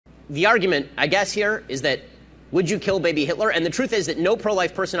The argument, I guess, here is that would you kill baby Hitler? And the truth is that no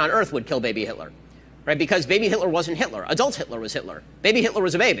pro-life person on earth would kill baby Hitler, right? Because baby Hitler wasn't Hitler. Adult Hitler was Hitler. Baby Hitler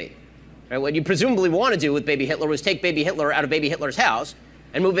was a baby. Right? What you presumably want to do with baby Hitler was take baby Hitler out of baby Hitler's house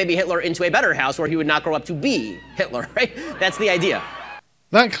and move baby Hitler into a better house where he would not grow up to be Hitler, right? That's the idea.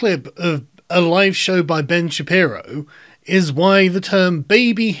 That clip of a live show by Ben Shapiro is why the term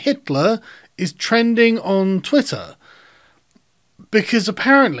baby Hitler is trending on Twitter. Because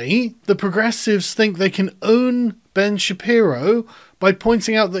apparently the progressives think they can own Ben Shapiro by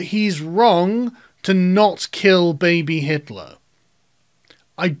pointing out that he's wrong to not kill baby Hitler.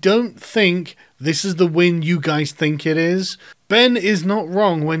 I don't think this is the win you guys think it is. Ben is not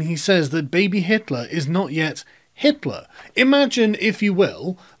wrong when he says that baby Hitler is not yet Hitler. Imagine, if you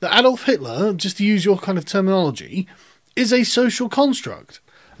will, that Adolf Hitler, just to use your kind of terminology, is a social construct.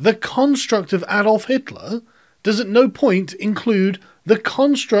 The construct of Adolf Hitler does at no point include the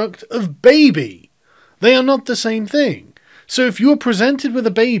construct of baby. They are not the same thing. So if you're presented with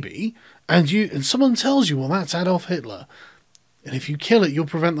a baby and someone tells you, well, that's Adolf Hitler, and if you kill it, you'll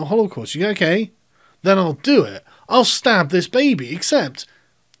prevent the Holocaust, you go, okay, then I'll do it. I'll stab this baby. Except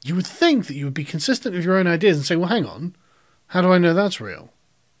you would think that you would be consistent with your own ideas and say, well, hang on, how do I know that's real?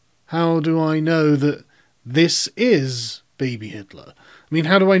 How do I know that this is baby Hitler? I mean,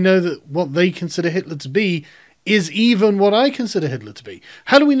 how do I know that what they consider Hitler to be is even what I consider Hitler to be?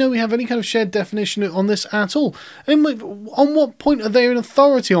 How do we know we have any kind of shared definition on this at all? And on what point are they in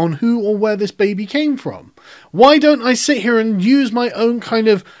authority on who or where this baby came from? Why don't I sit here and use my own kind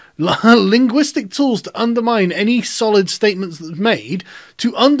of linguistic tools to undermine any solid statements that's made,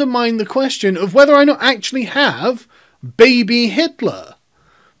 to undermine the question of whether I not actually have baby Hitler?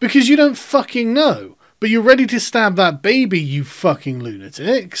 Because you don't fucking know, but you're ready to stab that baby, you fucking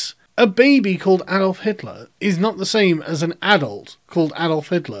lunatics. A baby called Adolf Hitler is not the same as an adult called Adolf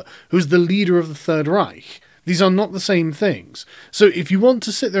Hitler, who's the leader of the Third Reich. These are not the same things. So if you want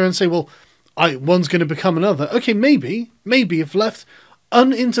to sit there and say, well, one's going to become another, okay, maybe if left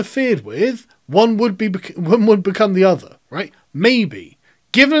uninterfered with, one would become the other, right? Maybe.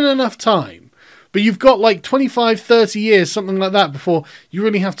 Given enough time. But you've got like 25, 30 years, something like that, before you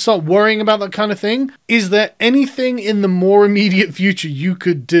really have to start worrying about that kind of thing. Is there anything in the more immediate future you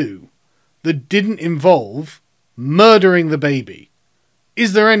could do that didn't involve murdering the baby?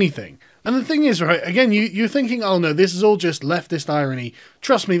 Is there anything? And the thing is, right, again, you're thinking, oh no, this is all just leftist irony.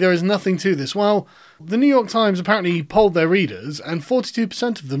 Trust me, there is nothing to this. Well, the New York Times apparently polled their readers, and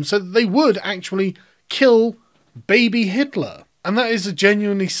 42% of them said that they would actually kill baby Hitler. And that is a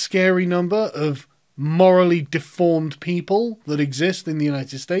genuinely scary number of morally deformed people that exist in the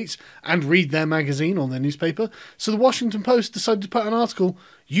United States and read their magazine or their newspaper. So the Washington Post decided to put an article,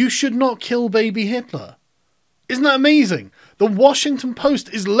 "You should not kill baby Hitler." Isn't that amazing? The Washington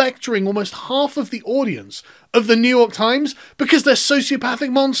Post is lecturing almost half of the audience of the New York Times because they're sociopathic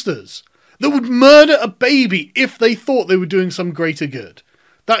monsters that would murder a baby if they thought they were doing some greater good.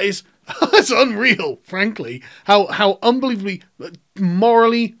 That's unreal, frankly, how unbelievably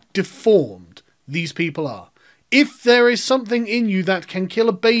morally deformed these people are. If there is something in you that can kill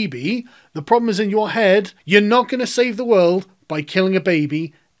a baby, the problem is in your head. You're not going to save the world by killing a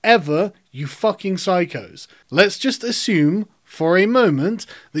baby, ever, you fucking psychos. Let's just assume for a moment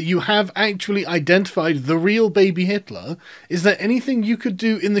that you have actually identified the real baby Hitler. Is there anything you could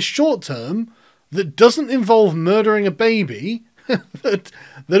do in the short term that doesn't involve murdering a baby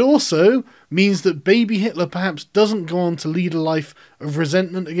that also means that baby Hitler perhaps doesn't go on to lead a life of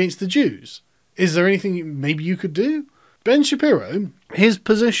resentment against the Jews? Is there anything maybe you could do? Ben Shapiro, his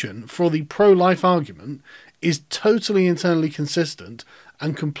position for the pro-life argument is totally internally consistent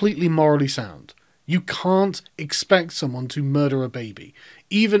and completely morally sound. You can't expect someone to murder a baby,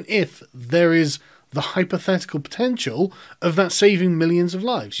 even if there is the hypothetical potential of that saving millions of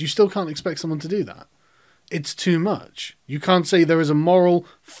lives. You still can't expect someone to do that. It's too much. You can't say there is a moral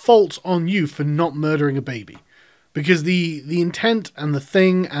fault on you for not murdering a baby. Because the intent and the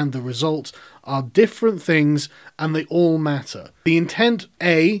thing and the result are different things and they all matter. The intent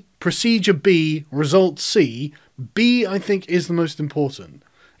A, procedure B, result C. B, I think, is the most important.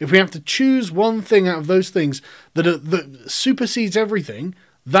 If we have to choose one thing out of those things that supersedes everything,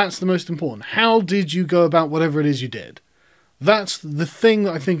 that's the most important. How did you go about whatever it is you did? That's the thing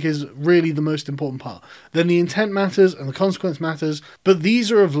that I think is really the most important part. Then the intent matters and the consequence matters, but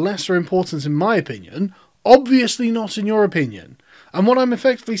these are of lesser importance in my opinion, obviously not in your opinion. And what I'm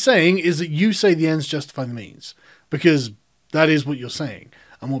effectively saying is that you say the ends justify the means, because that is what you're saying.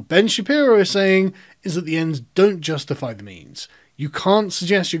 And what Ben Shapiro is saying is that the ends don't justify the means. You can't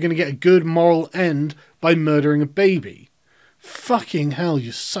suggest you're going to get a good moral end by murdering a baby. Fucking hell,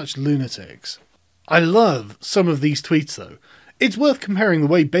 you're such lunatics. I love some of these tweets, though. It's worth comparing the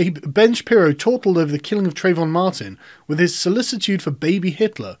way Ben Shapiro chortled over the killing of Trayvon Martin with his solicitude for baby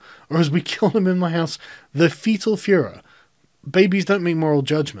Hitler, or as we call him in my house, the fetal Führer. Babies don't make moral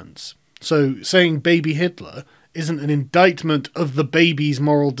judgments. So saying baby Hitler isn't an indictment of the baby's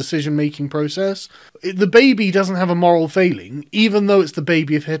moral decision-making process. The baby doesn't have a moral failing, even though it's the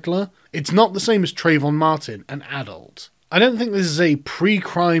baby of Hitler. It's not the same as Trayvon Martin, an adult. I don't think this is a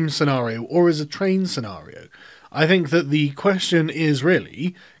pre-crime scenario or is a trained scenario. I think that the question is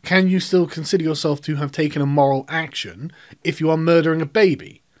really, can you still consider yourself to have taken a moral action if you are murdering a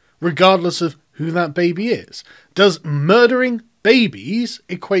baby, regardless of who that baby is? Does murdering babies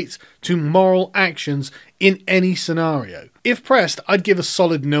equate to moral actions in any scenario? If pressed, I'd give a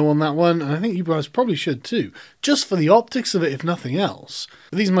solid no on that one, and I think you guys probably should too, just for the optics of it if nothing else.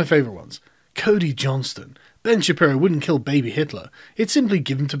 But these are my favourite ones. Cody Johnston. Ben Shapiro wouldn't kill baby Hitler. He'd simply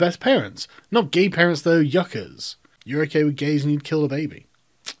give him to best parents. Not gay parents though, yuckers. You're okay with gays and you'd kill a baby.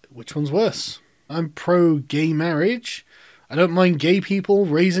 Which one's worse? I'm pro-gay marriage. I don't mind gay people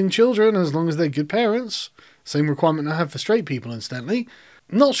raising children as long as they're good parents. Same requirement I have for straight people, incidentally.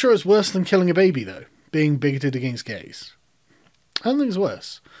 Not sure it's worse than killing a baby, though, being bigoted against gays. I don't think it's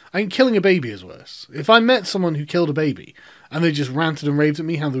worse. I think killing a baby is worse. If I met someone who killed a baby and they just ranted and raved at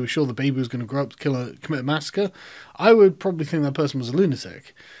me how they were sure the baby was going to grow up to commit a massacre, I would probably think that person was a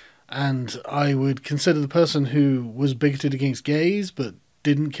lunatic. And I would consider the person who was bigoted against gays but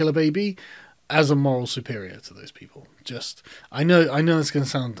didn't kill a baby as a moral superior to those people. I know it's going to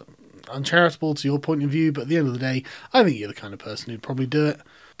sound uncharitable to your point of view, but at the end of the day, I think you're the kind of person who'd probably do it.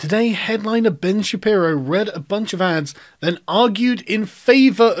 Today, headliner Ben Shapiro read a bunch of ads, then argued in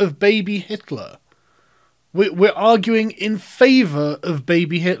favour of baby Hitler. We're arguing in favour of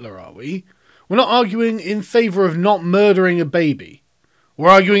baby Hitler, are we? We're not arguing in favour of not murdering a baby. We're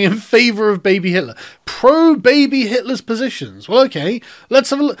arguing in favour of baby Hitler. Pro-baby Hitler's positions. Well, okay, let's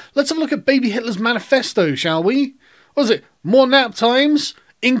have a look at baby Hitler's manifesto, shall we? What is it? More nap times?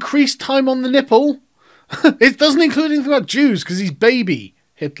 Increased time on the nipple? It doesn't include anything about Jews because he's baby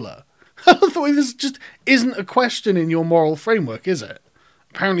Hitler. I thought this just isn't a question in your moral framework, is it?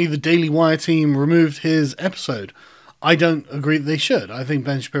 Apparently the Daily Wire team removed his episode. I don't agree that they should. I think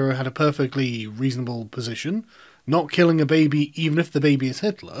Ben Shapiro had a perfectly reasonable position. Not killing a baby, even if the baby is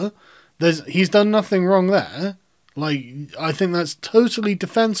Hitler. He's done nothing wrong there. I think that's totally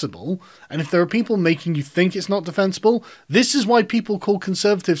defensible. And if there are people making you think it's not defensible, this is why people call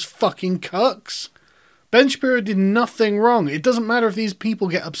conservatives fucking cucks. Ben Shapiro did nothing wrong. It doesn't matter if these people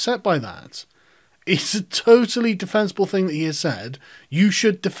get upset by that. It's a totally defensible thing that he has said. You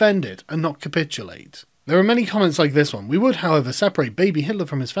should defend it and not capitulate. There are many comments like this one. We would, however, separate baby Hitler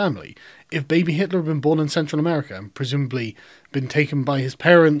from his family. If baby Hitler had been born in Central America and presumably been taken by his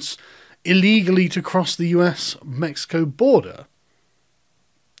parents illegally to cross the US-Mexico border,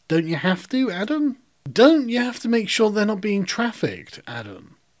 don't you have to, Adam? Don't you have to make sure they're not being trafficked,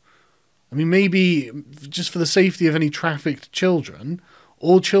 Adam? I mean, maybe just for the safety of any trafficked children,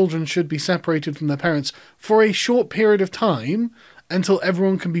 all children should be separated from their parents for a short period of time until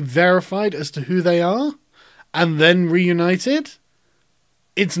everyone can be verified as to who they are, and then reunited.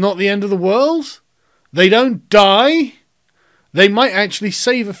 It's not the end of the world. They don't die. They might actually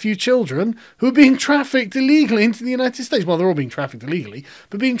save a few children who are being trafficked illegally into the United States. Well, they're all being trafficked illegally,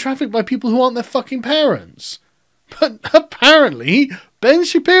 but being trafficked by people who aren't their fucking parents. But apparently, Ben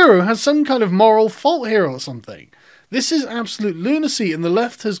Shapiro has some kind of moral fault here or something. This is absolute lunacy, and the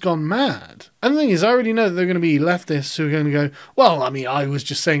left has gone mad. And the thing is, I already know that there are going to be leftists who are going to go, well, I mean, I was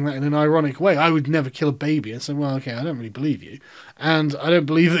just saying that in an ironic way. I would never kill a baby. And say, well, okay, I don't really believe you. And I don't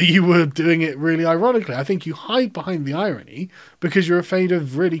believe that you were doing it really ironically. I think you hide behind the irony because you're afraid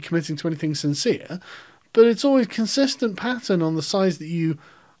of really committing to anything sincere. But it's always a consistent pattern on the sides that you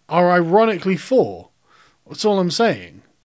are ironically for. That's all I'm saying.